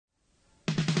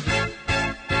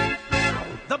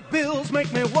Bills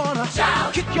make me wanna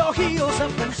shout. Kick your heels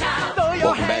up and shout. Throw your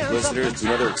Welcome back, listeners, to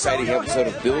another exciting episode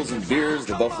of Bills and Beers,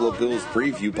 the Buffalo Bills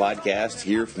preview podcast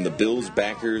here from the Bills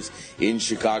backers in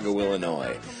Chicago,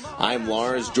 Illinois. I'm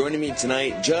Lars. Joining me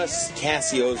tonight, just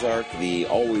Cassie Ozark, the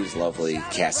always lovely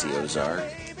Cassie Ozark.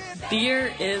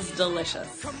 Beer is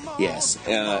delicious. Yes.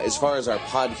 As far as our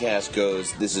podcast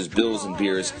goes, this is Bills and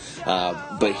Beers,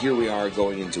 but here we are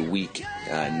going into week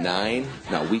 10,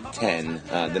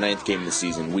 the ninth game of the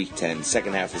season, week 10.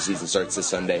 Second half of the season starts this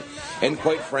Sunday, and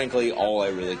quite frankly, all I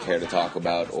really care to talk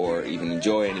about or even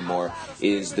enjoy anymore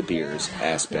is the beers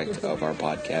aspect of our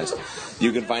podcast.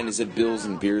 You can find us at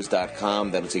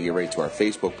billsandbeers.com. That'll take you right to our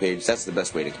Facebook page. That's the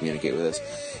best way to communicate with us.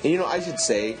 And I should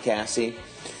say, Cassie,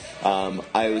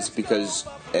 because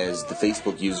as the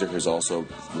Facebook user who's also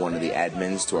one of the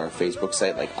admins to our Facebook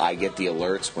site, I get the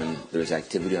alerts when there's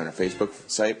activity on our Facebook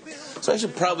site. So I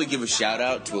should probably give a shout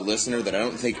out to a listener that I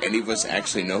don't think any of us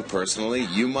actually know personally.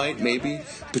 You might, maybe.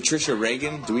 Patricia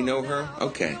Reagan. Do we know her?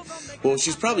 Okay. Well,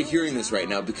 she's probably hearing this right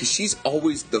now because she's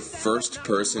always the first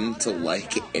person to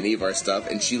like any of our stuff,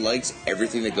 and she likes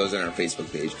everything that goes on our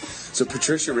Facebook page. So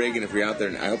Patricia Reagan, if you're out there,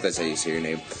 and I hope that's how you say your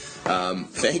name,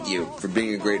 thank you for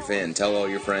being a great fan. Tell all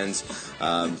your friends,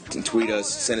 tweet us,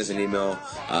 send us an email,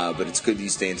 but it's good that you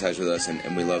stay in touch with us,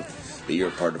 and we love that you're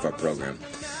a part of our program.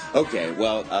 Okay,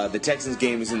 well, the Texans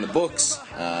game is in the books,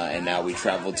 and now we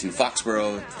travel to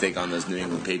Foxborough to take on those New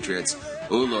England Patriots.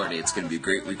 Oh, Lordy, it's going to be a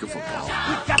great week of football. We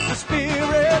got the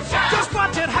spirit, just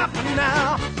watch it happen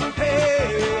now.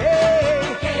 Hey,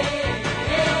 hey, hey,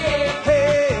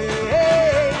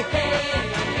 hey,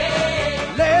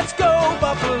 hey. Let's go,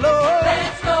 Buffalo.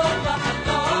 Let's go,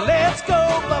 Buffalo. Let's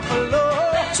go,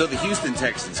 Buffalo. So the Houston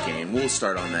Texans game, we'll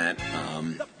start on that.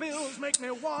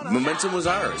 Momentum was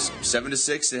ours,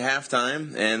 7-6 at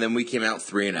halftime, and then we came out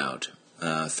 3 and out,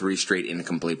 3 straight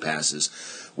incomplete passes.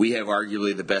 We have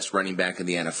arguably the best running back in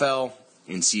the NFL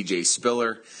in C.J.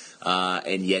 Spiller,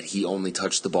 and yet he only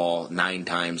touched the ball 9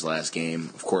 times last game.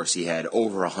 Of course, he had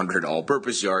over 100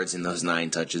 all-purpose yards in those 9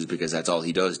 touches because that's all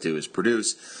he does do is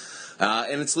produce.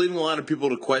 And it's leaving a lot of people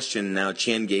to question now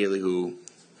Chan Gailey, who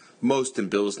most in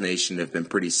Bills Nation have been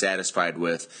pretty satisfied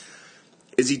with.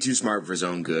 Is he too smart for his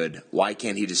own good? Why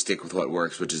can't he just stick with what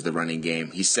works, which is the running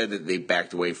game? He said that they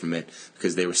backed away from it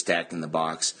because they were stacked in the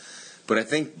box. But I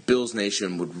think Bills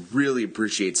Nation would really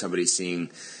appreciate seeing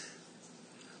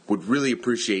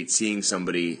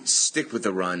somebody stick with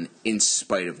the run in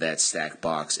spite of that stacked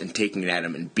box and taking it at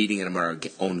him and beating him on our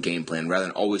own game plan rather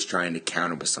than always trying to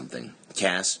counter with something.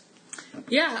 Cass?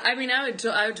 Yeah, I mean, I would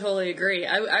totally agree.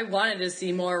 I wanted to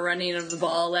see more running of the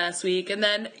ball last week. And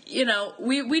then,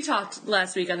 we talked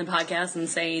last week on the podcast and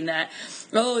saying that,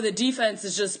 the defense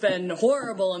has just been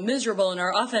horrible and miserable and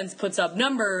our offense puts up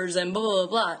numbers and blah, blah,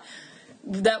 blah.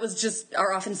 That was just,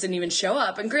 our offense didn't even show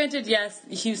up. And granted, yes,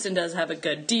 Houston does have a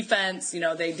good defense.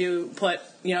 They do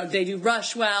they do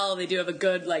rush well. They do have a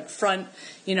good, front,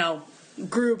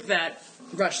 group that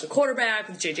rush the quarterback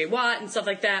with J.J. Watt and stuff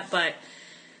like that. But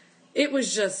it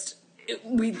was just,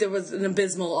 there was an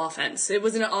abysmal offense. It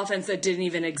was an offense that didn't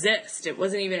even exist. It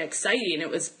wasn't even exciting. It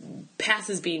was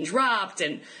passes being dropped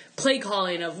and play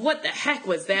calling of what the heck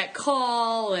was that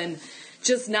call and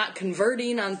just not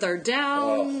converting on third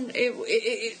down.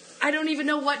 I don't even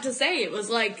know what to say. It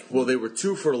was like... Well, they were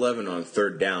 2 for 11 on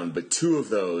third down, but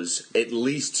at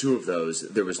least two of those,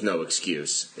 there was no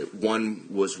excuse. One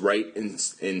was right in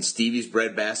Stevie's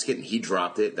breadbasket, and he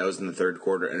dropped it. That was in the third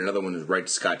quarter. And another one was right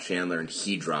to Scott Chandler, and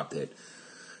he dropped it.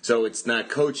 So it's not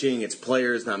coaching, it's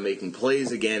players not making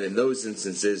plays again in those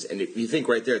instances. And if you think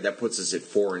right there, that puts us at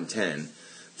 4 and 10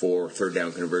 for third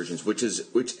down conversions, which is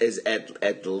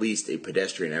at the least a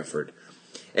pedestrian effort.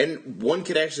 And one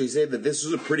could actually say that this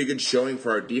was a pretty good showing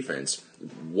for our defense.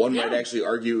 One might actually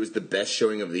argue it was the best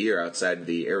showing of the year outside of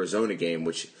the Arizona game,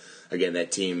 which, again,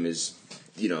 that team is,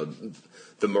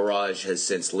 the mirage has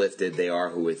since lifted. They are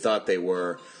who we thought they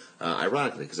were,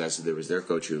 ironically, because I said there was their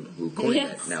coach who coined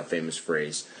that now famous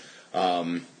phrase.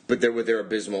 But with their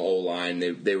abysmal O-line,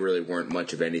 they really weren't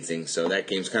much of anything, so that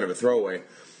game's kind of a throwaway.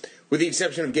 With the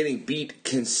exception of getting beat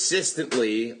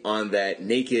consistently on that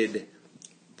naked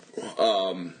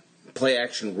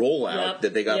play-action rollout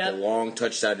that they got the long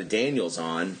touchdown to Daniels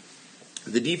on,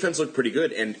 the defense looked pretty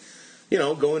good. And,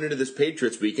 going into this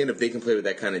Patriots weekend, if they can play with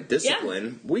that kind of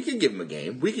discipline, we could give them a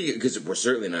game. Because we're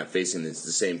certainly not facing the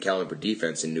same caliber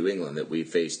defense in New England that we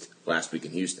faced last week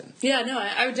in Houston. Yeah, no,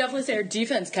 I would definitely say our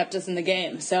defense kept us in the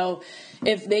game. So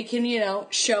if they can,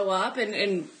 show up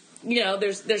and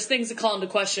there's things to call into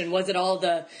question. Was it all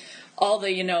the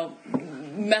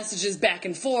messages back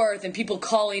and forth and people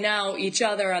calling out each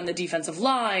other on the defensive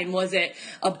line? Was it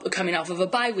coming off of a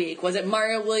bye week? Was it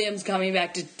Mario Williams coming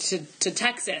back to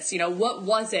Texas? What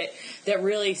was it that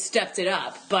really stepped it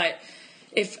up? But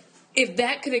if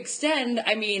that could extend,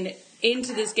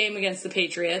 into this game against the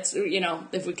Patriots,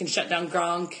 if we can shut down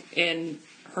Gronk and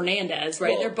Hernandez,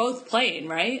 right? Well, they're both playing,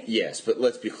 right? Yes, but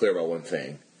let's be clear about one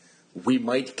thing. We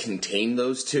might contain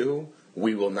those two.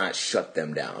 We will not shut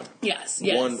them down. Yes.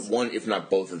 One, if not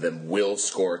both of them, will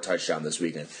score a touchdown this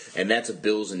weekend. And that's a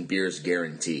Bills and Beers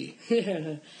guarantee.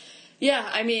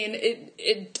 Yeah,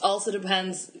 it also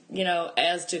depends,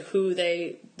 as to who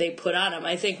they put on him.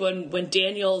 I think when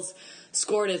Daniels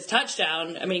scored his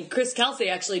touchdown, Chris Kelsey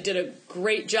actually did a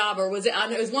great job, or was it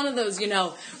was one of those,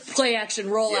 play action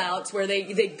rollouts where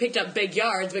they picked up big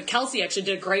yards, but Kelsey actually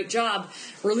did a great job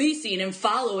releasing and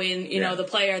following, the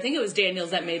player. I think it was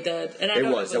Daniels that made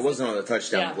that wasn't on the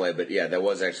touchdown play, but that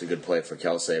was actually a good play for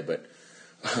Kelsey, but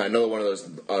another one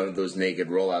of those naked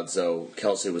rollouts, though,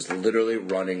 Kelsey was literally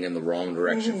running in the wrong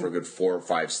direction for a good 4 or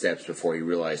 5 steps before he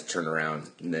realized turn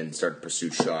around and then started to pursue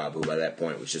Schaub, who by that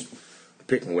point was just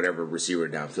picking whatever receiver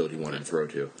downfield he wanted to throw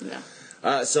to.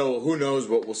 Yeah. So who knows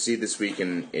what we'll see this week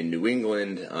in New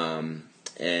England.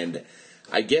 And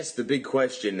I guess the big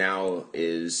question now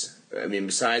is,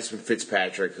 besides from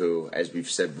Fitzpatrick, who, as we've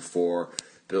said before,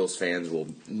 Bills fans will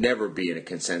never be in a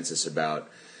consensus about,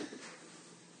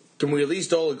 can we at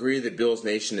least all agree that Bills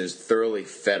Nation is thoroughly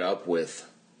fed up with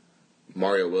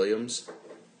Mario Williams?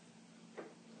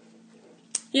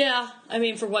 Yeah,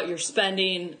 for what you're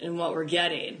spending and what we're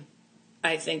getting,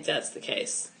 I think that's the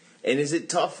case. And is it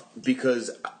tough?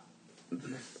 Because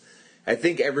I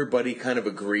think everybody kind of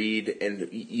agreed, and,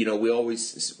 we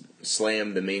always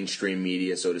slam the mainstream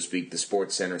media, so to speak, the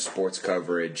Sports Center sports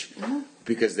coverage,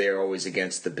 because they are always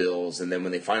against the Bills. And then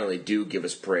when they finally do give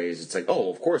us praise, it's like,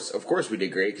 oh, of course we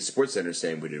did great, because Sports Center's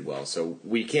saying we did well. So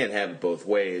we can't have it both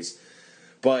ways.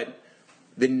 But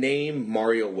the name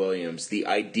Mario Williams, the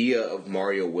idea of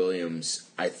Mario Williams,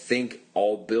 I think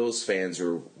all Bills fans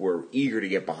were eager to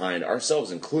get behind,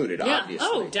 ourselves included, obviously.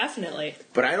 Oh, definitely.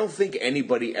 But I don't think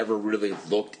anybody ever really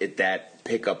looked at that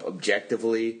pickup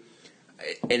objectively.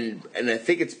 And I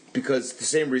think it's because the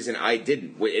same reason I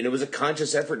didn't. And it was a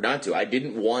conscious effort not to. I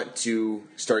didn't want to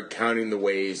start counting the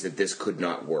ways that this could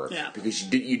not work. Yeah.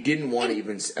 Because you didn't want to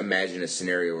even imagine a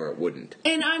scenario where it wouldn't.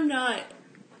 And I'm not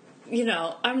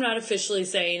officially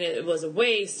saying it was a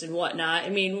waste and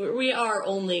whatnot. We are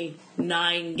only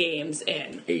 9 games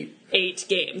in. 8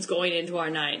 games going into our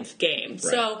 9th game. Right.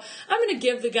 So I'm going to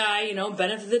give the guy,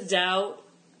 benefit of the doubt.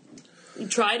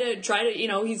 Try to, he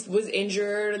was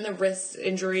injured and the wrist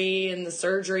injury and the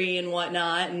surgery and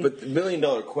whatnot. But the $1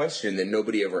 million question that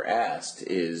nobody ever asked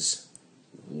is,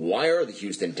 why are the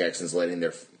Houston Texans letting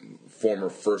their former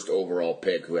first overall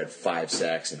pick, who had 5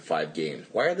 sacks in 5 games,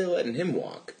 why are they letting him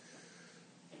walk?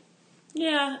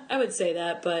 Yeah, I would say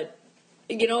that, but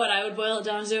you know what I would boil it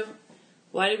down to?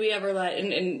 Why did we ever let,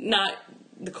 and not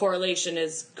the correlation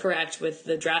is correct with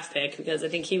the draft pick, because I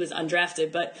think he was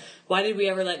undrafted, but why did we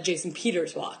ever let Jason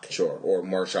Peters walk? Sure, or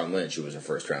Marshawn Lynch, who was a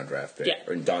first-round draft pick. Yeah.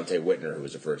 Or Dante Whitner, who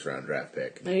was a first-round draft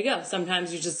pick. There you go.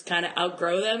 Sometimes you just kind of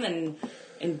outgrow them,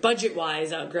 and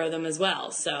budget-wise outgrow them as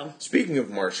well. So speaking of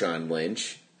Marshawn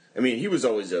Lynch, he was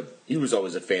always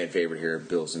a fan favorite here at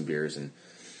Bills and Beers, and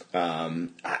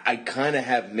I kind of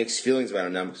have mixed feelings about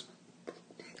him now.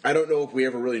 I don't know if we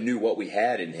ever really knew what we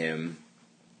had in him.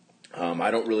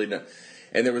 I don't really know.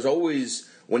 And there was always,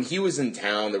 when he was in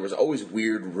town, there was always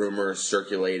weird rumors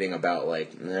circulating about,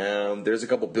 there's a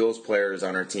couple Bills players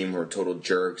on our team who are total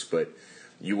jerks, but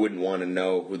you wouldn't want to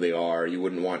know who they are. You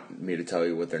wouldn't want me to tell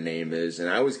you what their name is. And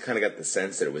I always kind of got the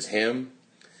sense that it was him.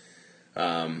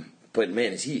 But,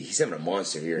 man, he's having a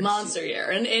monster year. Monster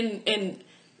year. And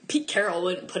Pete Carroll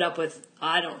wouldn't put up with,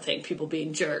 I don't think, people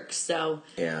being jerks. So,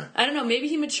 yeah. I don't know. Maybe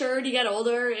he matured. He got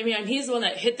older. He's the one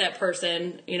that hit that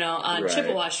person, on right.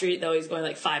 Chippewa Street, though he's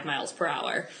going 5 miles per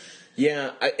hour.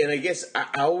 Yeah, I guess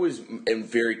I always am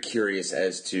very curious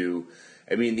as to,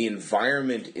 the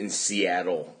environment in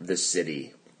Seattle, the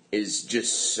city, is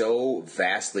just so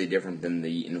vastly different than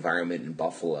the environment in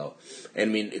Buffalo.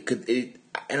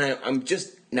 I'm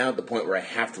just now at the point where I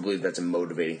have to believe that's a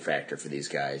motivating factor for these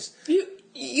guys.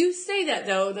 You say that,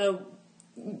 though,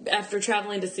 after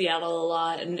traveling to Seattle a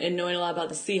lot and knowing a lot about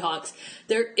the Seahawks,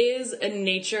 there is a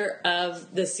nature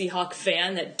of the Seahawk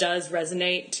fan that does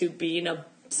resonate to being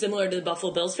similar to the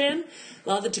Buffalo Bills fan. A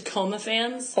lot of the Tacoma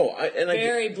fans.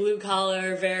 Very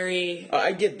blue-collar, very...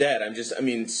 I get that.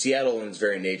 Seattle in its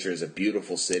very nature is a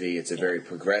beautiful city. It's a very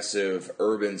progressive,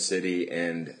 urban city,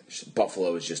 and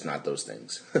Buffalo is just not those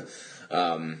things.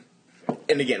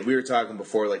 And again, we were talking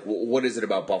before, like, what is it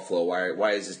about Buffalo?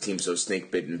 Why is this team so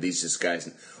snake bitten? These just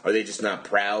guys, are they just not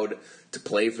proud to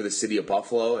play for the city of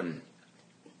Buffalo? And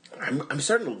I'm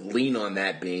starting to lean on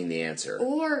that being the answer.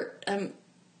 Or,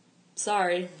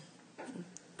 sorry,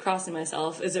 crossing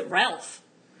myself. Is it Ralph?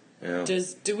 Yeah.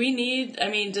 Does he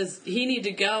need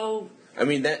to go? I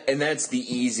mean, that's the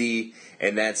easy,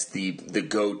 and that's the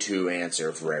go-to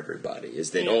answer for everybody,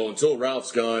 is that, until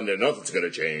Ralph's gone, then nothing's going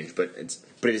to change. But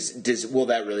will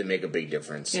that really make a big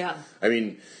difference? Yeah. I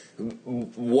mean,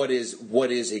 what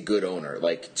is a good owner?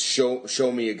 Like,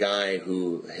 show me a guy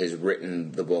who has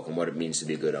written the book on what it means to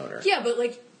be a good owner. Yeah, but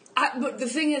but the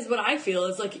thing is, what I feel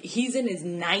is like he's in his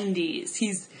 90s.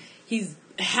 He's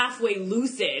halfway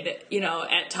lucid,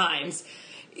 at times.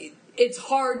 It's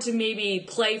hard to maybe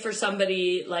play for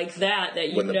somebody like that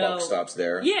when the buck stops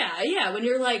there. Yeah. When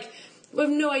you're like, we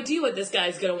have no idea what this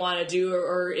guy's going to want to do,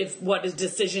 or if what his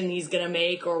decision he's going to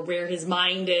make, or where his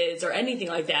mind is, or anything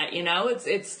like that.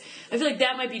 It's. I feel like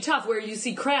that might be tough. Where you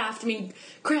see Kraft. I mean,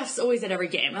 Kraft's always at every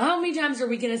game. How many times are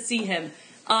we going to see him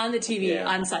on the TV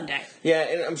on Sunday? Yeah,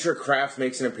 and I'm sure Kraft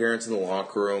makes an appearance in the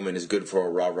locker room and is good for a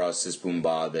rah-rah sis boom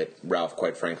ba that Ralph,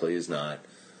 quite frankly, is not.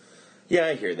 Yeah,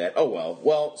 I hear that. Oh, well.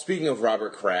 Well, speaking of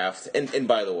Robert Kraft, and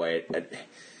by the way,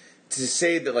 to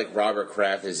say that, like, Robert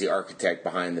Kraft is the architect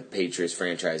behind the Patriots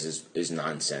franchise is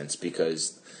nonsense,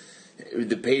 because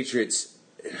the Patriots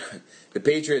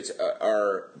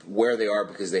are where they are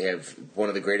because they have one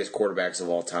of the greatest quarterbacks of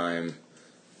all time.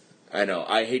 I know,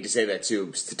 I hate to say that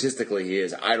too. Statistically, he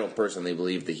is. I don't personally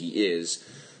believe that he is.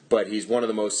 But he's one of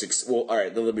the most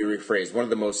let me rephrase. One of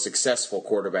the most successful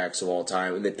quarterbacks of all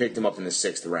time, and they picked him up in the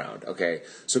 6th round. Okay,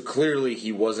 so clearly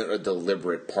he wasn't a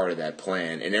deliberate part of that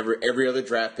plan. And every other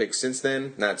draft pick since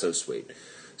then, not so sweet.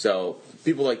 So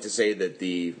people like to say that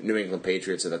the New England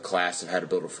Patriots are the class of how to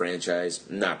build a franchise.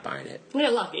 Not buying it. We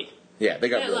got lucky. Yeah, they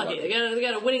got real lucky. They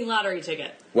got a winning lottery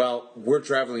ticket. Well, we're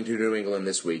traveling to New England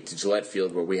this week, to Gillette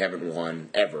Field, where we haven't won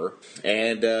ever.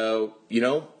 And,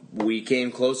 we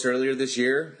came close earlier this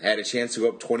year, had a chance to go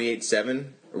up 28-7.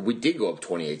 We did go up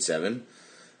 28-7.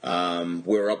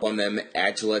 We were up on them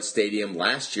at Gillette Stadium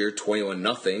last year,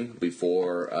 21-0,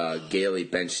 before Gailey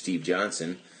benched Steve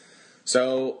Johnson.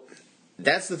 So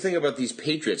that's the thing about these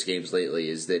Patriots games lately,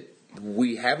 is that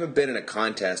we haven't been in a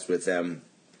contest with them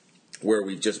where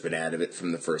we've just been out of it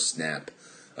from the first snap.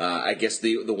 I guess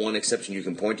the one exception you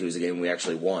can point to is the game we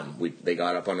actually won. They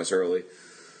got up on us early,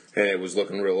 and it was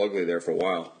looking real ugly there for a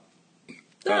while.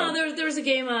 No, there was a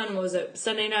game on, what was it,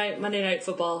 Sunday night, Monday Night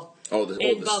Football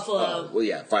in Buffalo. Well,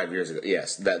 yeah, 5 years ago.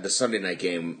 Yes, the Sunday night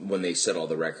game when they set all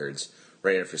the records,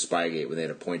 right after Spygate, when they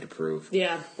had a point to prove.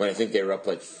 Yeah. When I think they were up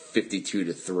like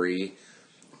 52-3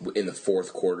 in the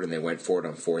fourth quarter, and they went for it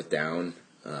on 4th down.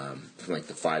 From like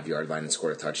the 5-yard line and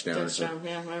scored a touchdown.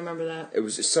 Yeah, I remember that. It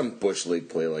was just some Bush League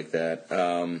play like that.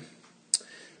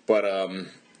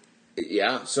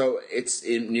 Yeah, so it's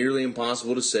nearly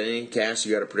impossible to say. Cass,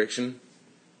 you got a prediction?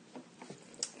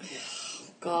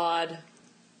 God.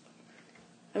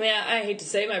 I mean, I hate to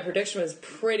say my prediction was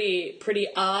pretty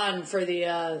on for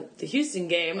the Houston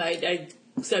game. I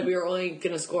said we were only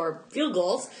going to score field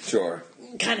goals. Sure.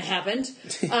 Kind of happened.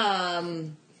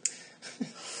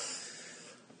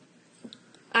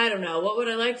 I don't know. What would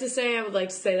I like to say? I would like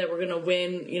to say that we're going to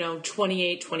win,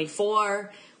 28-24.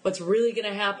 What's really going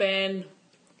to happen?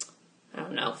 I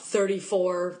don't know,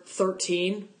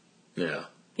 34-13. Yeah.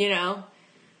 That'd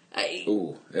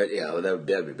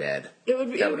be bad. It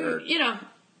would be, hurt.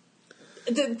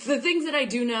 The things that I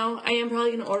do know, I am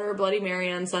probably going to order a Bloody Mary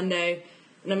on Sunday,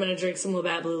 and I'm going to drink some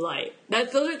Labatt Blue Light.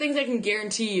 Those are things I can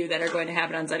guarantee you that are going to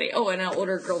happen on Sunday. Oh, and I'll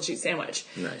order a grilled cheese sandwich.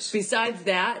 Nice. Besides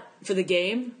that, for the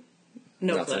game,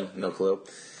 Nothing. No clue.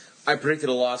 I predicted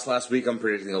a loss last week. I'm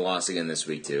predicting a loss again this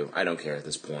week, too. I don't care at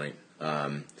this point.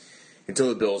 Until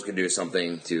the Bills can do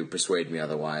something to persuade me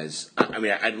otherwise.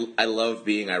 I love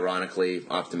being ironically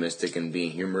optimistic and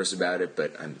being humorous about it,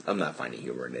 but I'm not finding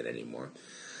humor in it anymore.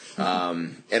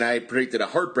 And I predicted a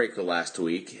heartbreaker last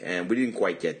week, and we didn't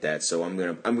quite get that, so I'm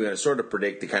gonna sort of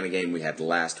predict the kind of game we had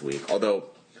last week. Although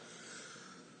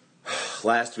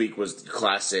last week was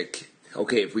classic.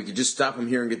 Okay, if we could just stop them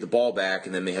here and get the ball back,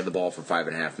 and then they had the ball for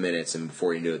 5.5 minutes, and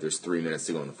before you knew it, there's 3 minutes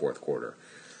to go in the fourth quarter.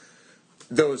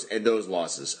 Those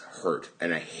losses hurt,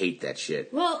 and I hate that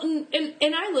shit. Well, and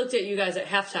I looked at you guys at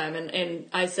halftime, and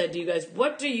I said to you guys,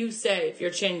 what do you say if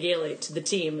you're Chan Gailey to the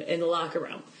team in the locker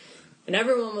room? And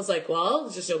everyone was like, well,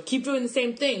 just keep doing the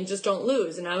same thing, just don't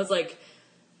lose. And I was like,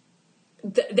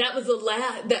 that was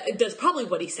that's probably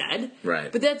what he said.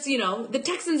 Right. But that's, the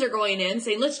Texans are going in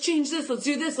saying, let's change this, let's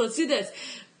do this, let's do this.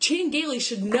 Chan Gailey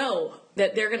should know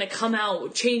that they're going to come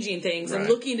out changing things and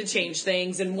looking to change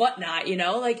things and whatnot, you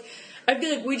know? Like, I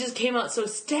feel like we just came out so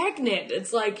stagnant.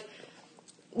 It's like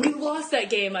we lost that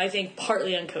game, I think,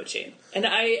 partly on coaching. And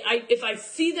if I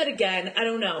see that again, I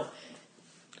don't know.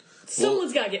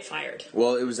 Someone's got to get fired.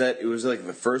 Well, it was like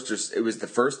the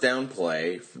first down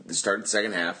play, the start of the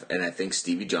second half, and I think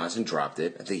Stevie Johnson dropped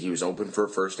it. I think he was open for a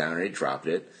first down and he dropped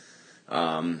it.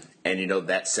 And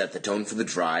that set the tone for the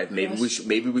drive.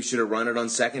 Maybe we should have run it on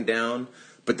second down,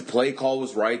 but the play call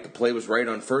was right. The play was right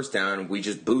on first down, and we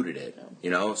just booted it. You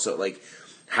know, so like,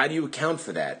 how do you account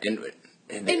for that?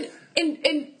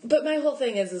 But my whole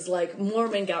thing is like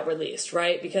Mormon got released,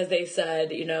 right? Because they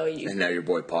said, you know, and now your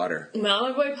boy Potter. Now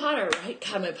my boy Potter, right?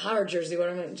 God, my Potter jersey. What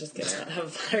am I just kidding? I don't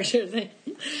have a Potter jersey.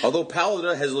 Although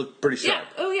Palada has looked pretty sharp.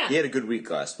 Yeah. Oh yeah. He had a good week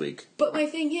last week. But my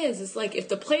thing is like if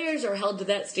the players are held to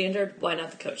that standard, why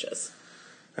not the coaches?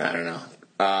 I don't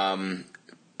know.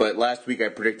 But last week I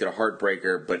predicted a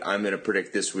heartbreaker, but I'm going to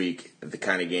predict this week the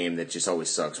kind of game that just always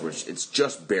sucks, which it's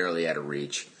just barely out of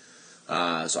reach.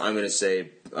 So I'm going to say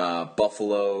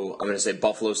Buffalo. I'm going to say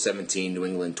Buffalo 17, New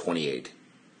England 28.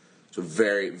 So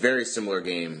very, very similar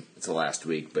game to last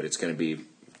week, but it's going to be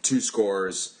 2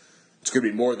 scores. It's going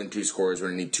to be more than 2 scores. We're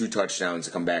going to need 2 touchdowns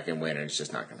to come back and win, and it's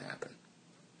just not going to happen.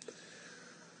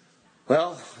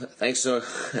 Well, thanks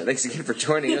again for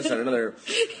joining us on another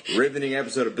riveting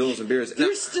episode of Bills and Beers.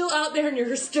 You're still out there and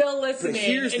you're still listening,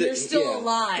 and you're still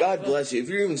alive. God bless you. If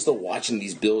you're even still watching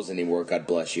these Bills anymore, God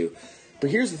bless you. But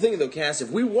here's the thing, though, Cass.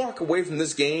 If we walk away from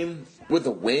this game with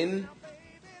a win,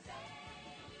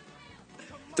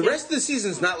 the rest of the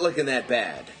season's not looking that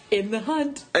bad. In the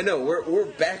hunt. I know, we're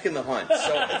back in the hunt.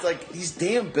 So it's like these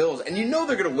damn Bills, and you know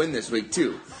they're going to win this week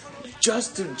too,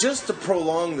 just to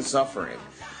prolong the suffering.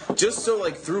 Just so,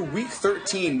 like, through week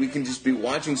 13, we can just be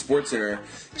watching SportsCenter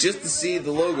just to see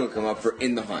the logo come up for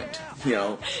In the Hunt. You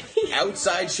know,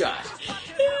 outside shot.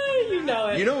 You know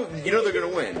it. You know they're going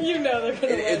to win. You know they're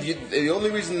going to win. The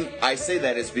only reason I say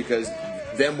that is because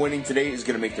them winning today is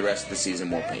going to make the rest of the season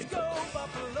more painful.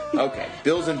 Okay,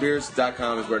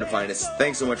 billsandbeers.com is where to find us.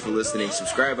 Thanks so much for listening.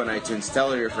 Subscribe on iTunes.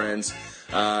 Tell all your friends.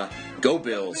 Go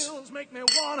Bills. Bills make me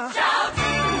wanna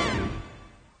shout.